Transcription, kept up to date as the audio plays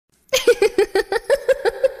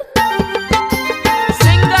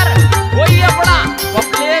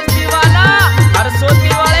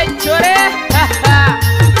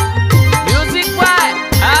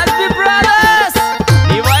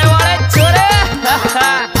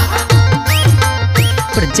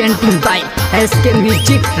Presenting by SK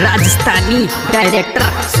music Rajasthani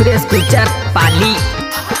director Suresh गुजर पाली।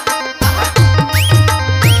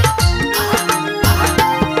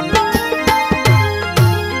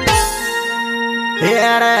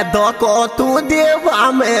 दो को तू देवा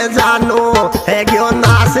में जानो है क्यों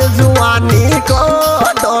नास जुआनी को,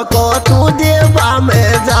 दो को तू देवा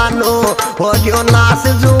में जानो हो क्यों नास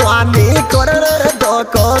जुआनी को, दो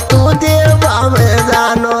को तू देवा में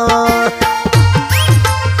जानो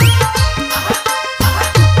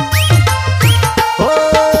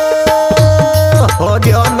हो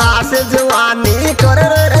क्यों नास जुआनी को,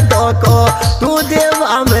 दो को तू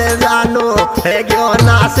देवा में जानो है क्यों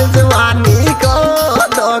नास जुआनी को,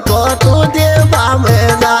 को तू देवा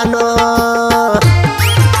में जानो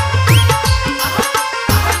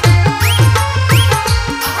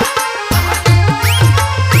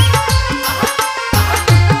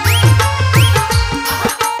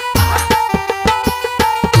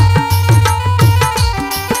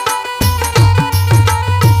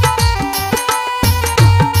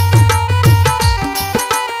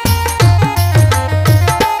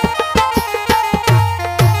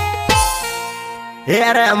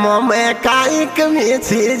हेरे मोमे काई कमी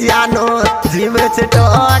छी जानो जीव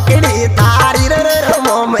टोकड़ी तारी रे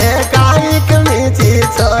मोमे काई कमी छी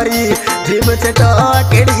छोरी जीव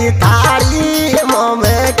टोकड़ी तारी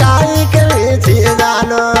मोमे काई कमी छी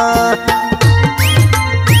जानो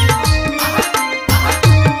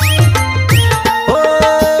ओ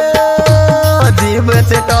जीव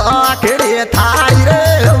टोकड़ी थारी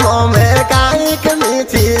रे मोमे काई कमी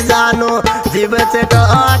छी जानो जीव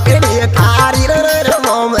टोकड़ी थारी रे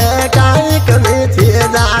मोमे काई कमी छी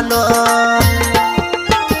जानो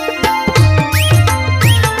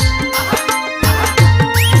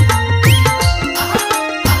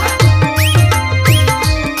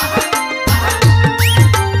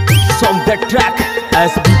From the track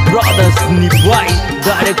SB Brothers Nibwai,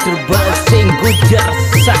 director Bhari Singh Gujar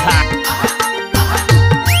Saha.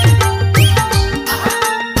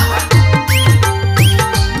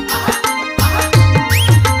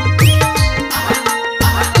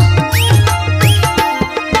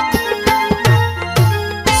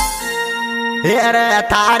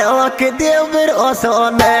 थारो के देव रोसो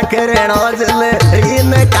न करणो जल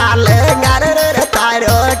रीन काले गारे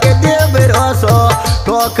तारो के देव रोसो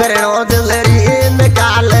को करणो जल रीन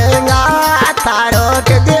काले गा थारो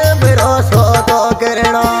के देव रोसो को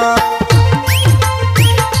करणो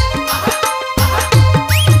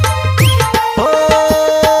ओ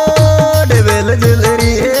देवल जल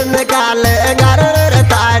रीन काले गारे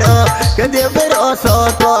तारो के देव रोसो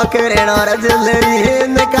को करणो जल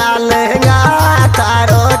रीन काले गा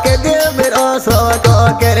तारो के देव रोसो को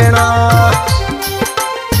करना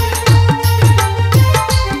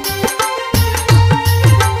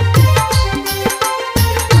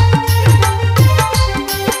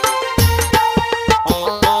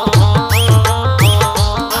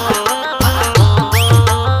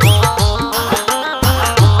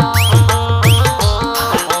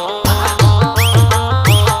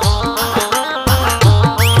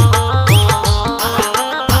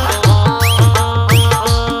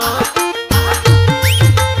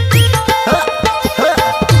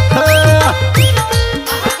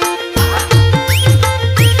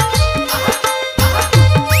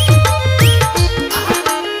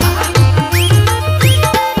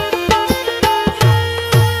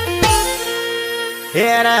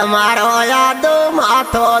मारो यादो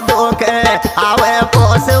माथो दुखे आवे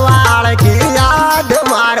पोसवाड़ की याद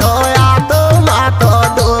मारो यादो माथो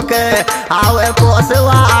दुखे आवे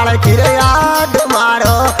पोसवाड़ की याद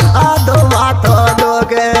मारो आदो माथो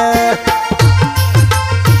दुखे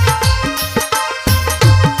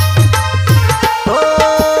ओ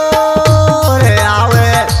रे आवे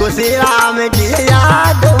खुशी राम की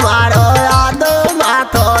याद मारो यादो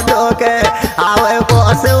माथो दुखे आवे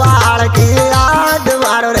पोसवाड़ की याद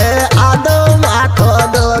मारो रे आदो माथो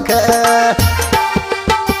दुखे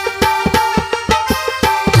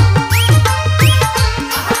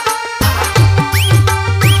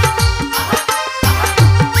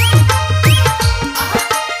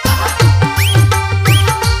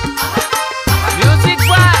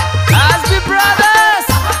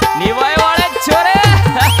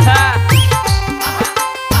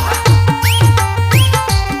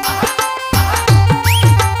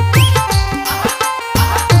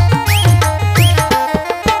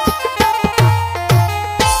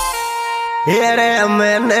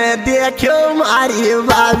मैंने देखो मारी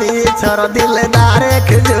बाबी छोरो दिलदार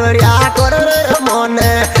खजूरिया कर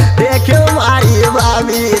मोने देखो मारी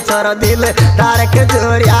बाबी छोरो दिलदार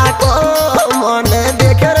खजूरिया को मोने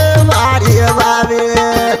देख मारी बाबी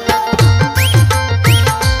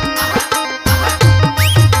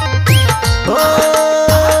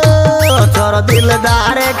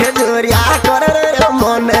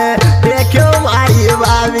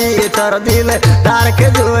कर दिल तार के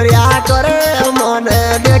जोरिया करे मन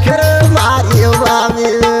देख रे मारी बाबी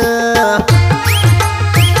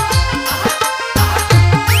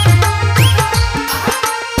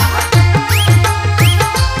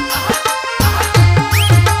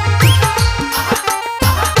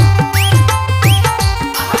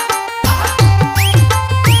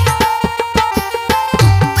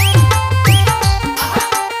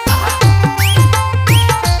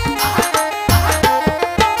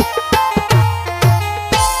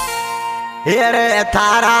रे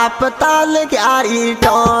थारा पताल ग्यारी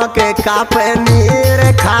टोक काप नीर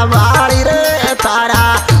खबाड़ी रे थारा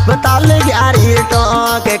पताल ग्यारी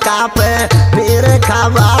टोक काप नीर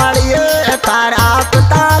खबाड़ी रे थारा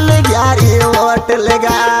पताल ग्यारी वोट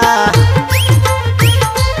लगा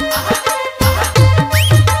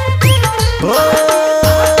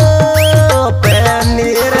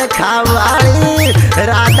नीर खबाड़ी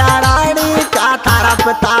राधा रानी का थारा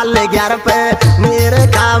पताल ग्यार पे नीर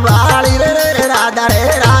खबाड़ी रे राधा रे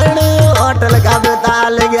रानी होटल का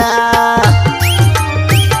पताल गया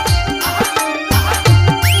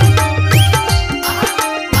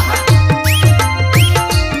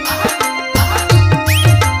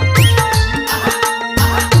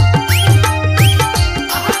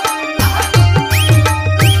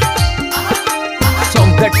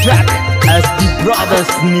Song the track as the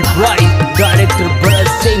brothers Nibrai, director Bharat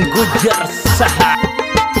Singh Gujjar Saha.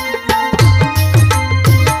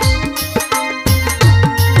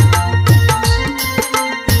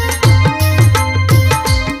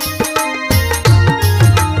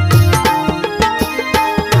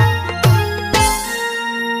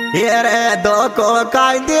 दो को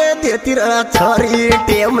कायदे देती रे छोरी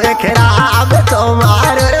टेम खराब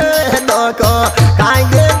तुम्हार दो को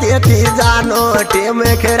कायदे देती जानो टेम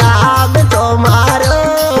खराब तुम्हार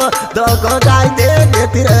दो को कायदे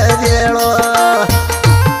देती रे जेड़ो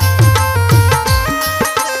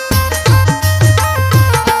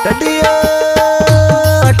टटियो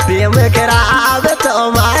टेम खराब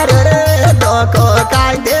तुम्हार दो को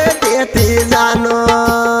कायदे देती जानो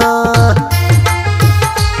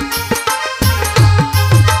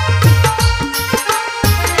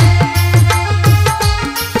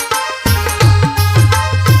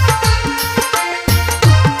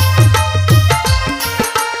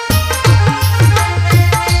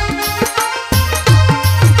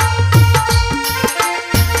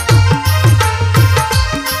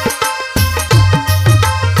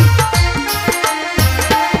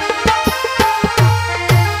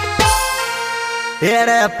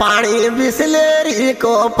पानी बिस्लेरी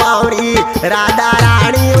को पावड़ी राधा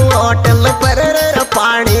रानी होटल पर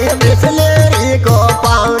पानी बिस्लेरी को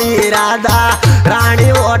पावड़ी राधा रानी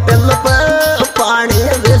होटल पर पानी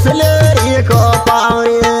बिस्लेरी को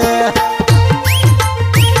पावड़ी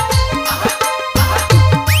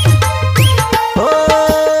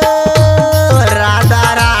राधा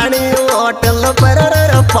रानी होटल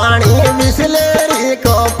पर पानी बिस्लेरी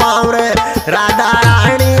को पावड़े राधा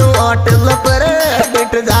रानी होटल पर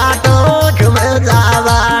जाटो में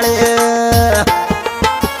जावाड़े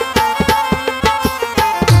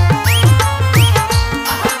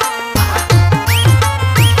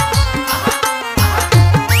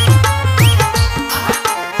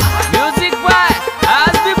Music by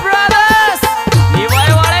as the brothers Nibrai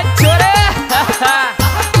wale chore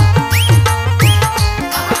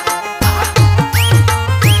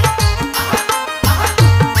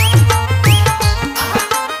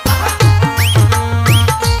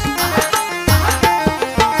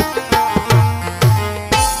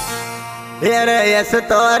yes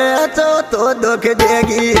तोरे तो दुख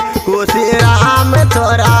देगी खुशी राम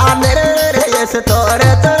छोरा मेरे यस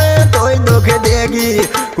तोरे तो दुख देगी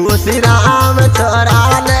खुशी राम छोरा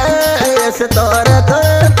ने यस तोरे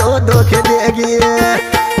तो दुख देगी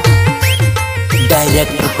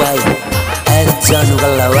डायरेक्टर बाय एस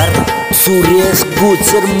जानूगलवर सुरेश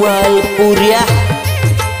गुजर मालपुरिया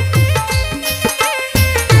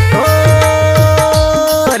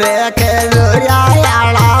रे के जोरिया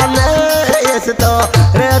तो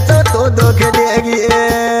रे तो दुख देगी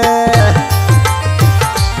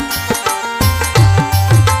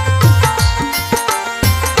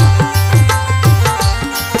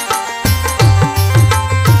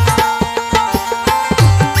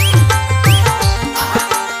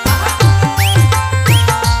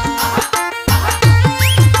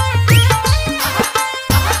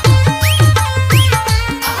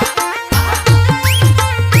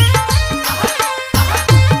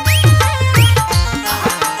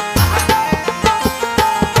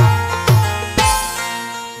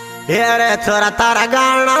रे छोरा तारा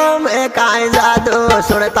गाना में काई जादू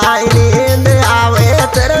सुनता ही नींद आवे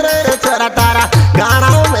तेरे छोरा तारा गाना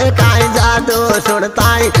में काई जादू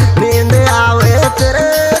सुनता ही नींद आवे तेरे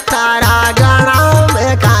तारा गाना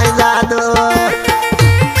में काई जादू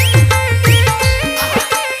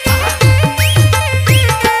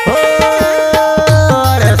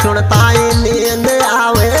सुनता ही नींद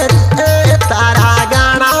आवे तारा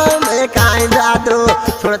गाना में काई जादू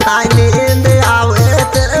सुनता ही नींद आवे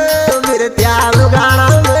तेरे बिरत्यालू गाना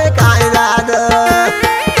में काई जादू।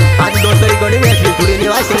 आज दोस्तों रिकॉर्डिंग में पूरी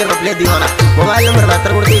निवास सिंगर पपलेश दीवाना मोबाइल नंबर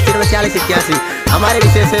 72 हमारे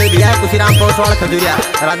विशेष दिया कुशीराम पौसवाड़ खजूरिया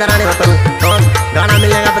राधा रानी भतरू और गाना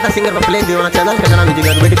मिलने का पता सिंगर पपलेश दीवाना चैनल का नाम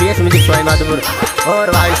म्यूजिक बेटी बीएस म्यूजिक स्वाई माधुपुर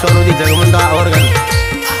और भाई सोनू जी जगमुंडा और